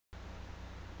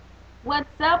What's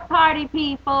up, party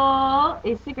people?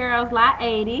 It's your girls, Lot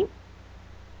 80.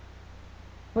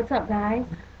 What's up, guys?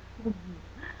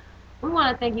 We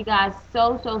want to thank you guys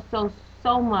so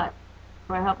much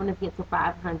for helping us get to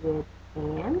 500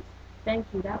 fans. Thank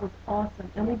you. That was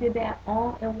awesome. And we did that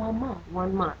all in 1 month.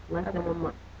 1 month, less than 1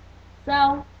 month.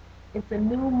 So, it's a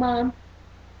new month,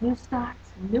 New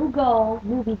starts, new goal.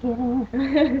 new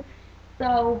beginning.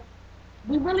 So,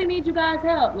 we really need you guys'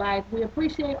 help. Like, we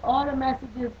appreciate all the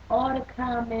messages, all the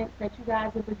comments that you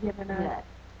guys have been giving us. Yes.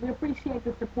 We appreciate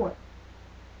the support.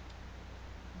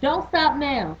 Don't stop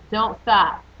now. Don't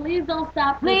stop. Please don't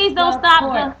stop. Please don't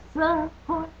stop the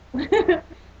support.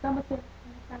 Someone said,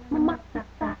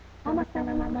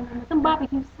 Some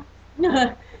barbecue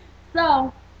sauce.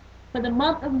 So, for the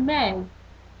month of May,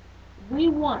 we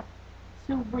want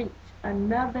to reach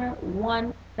another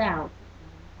 1,000.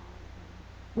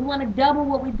 We want to double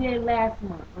what we did last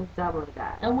month. Let's double it,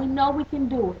 guys. And we know we can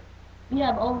do it. We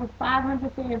have over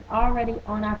 500 fans already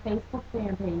on our Facebook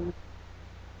fan page.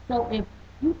 So if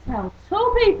you tell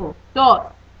 2 people,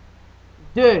 Dos.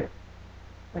 Deux.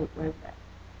 wait, where's that?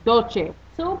 Dolce.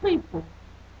 2 people.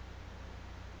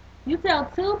 You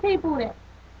tell 2 people that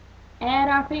add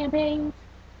our fan page,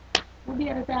 we'll be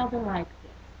at 1,000 likes.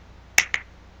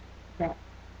 That.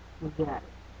 We got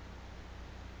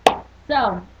it.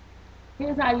 So,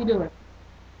 here's how you do it.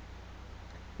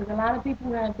 Because a lot of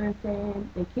people have been saying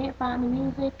they can't find the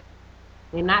music.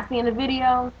 They're not seeing the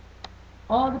videos.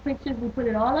 All the pictures, we put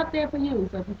it all up there for you.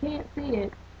 So if you can't see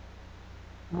it,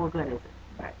 More good is it?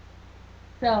 right.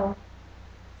 So,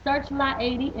 search Lot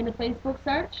 80 in the Facebook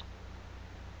search.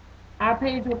 Our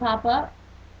page will pop up.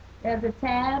 There's a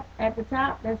tab at the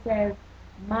top that says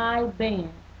My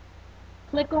Band.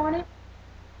 Click on it.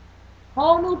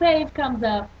 Whole new page comes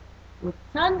up with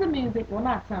tons of music. Well,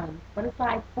 not tons, but it's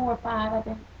like 4 or 5, I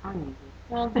think, songs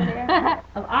on there.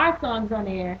 Of our songs on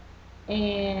there.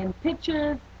 And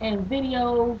pictures and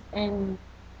videos and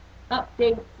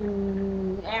updates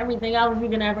and everything else you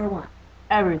can ever want.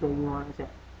 Everything you want to say.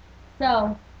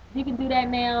 So, you can do that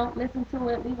now. Listen to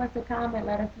it. Leave us a comment.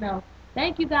 Let us know.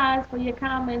 Thank you guys for your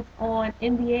comments on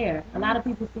In the Air. A lot of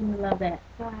people seem to love that.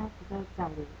 So happy, so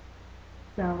excited.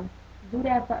 So, do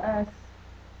that for us.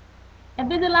 And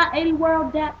visit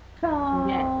lot80world.com.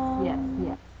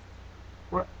 Yes.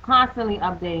 We're constantly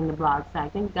updating the blog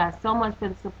site. Thank you guys so much for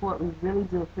the support. We really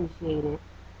do appreciate it.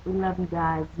 We love you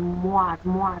guys. Mwah.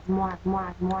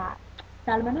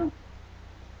 Salmanu.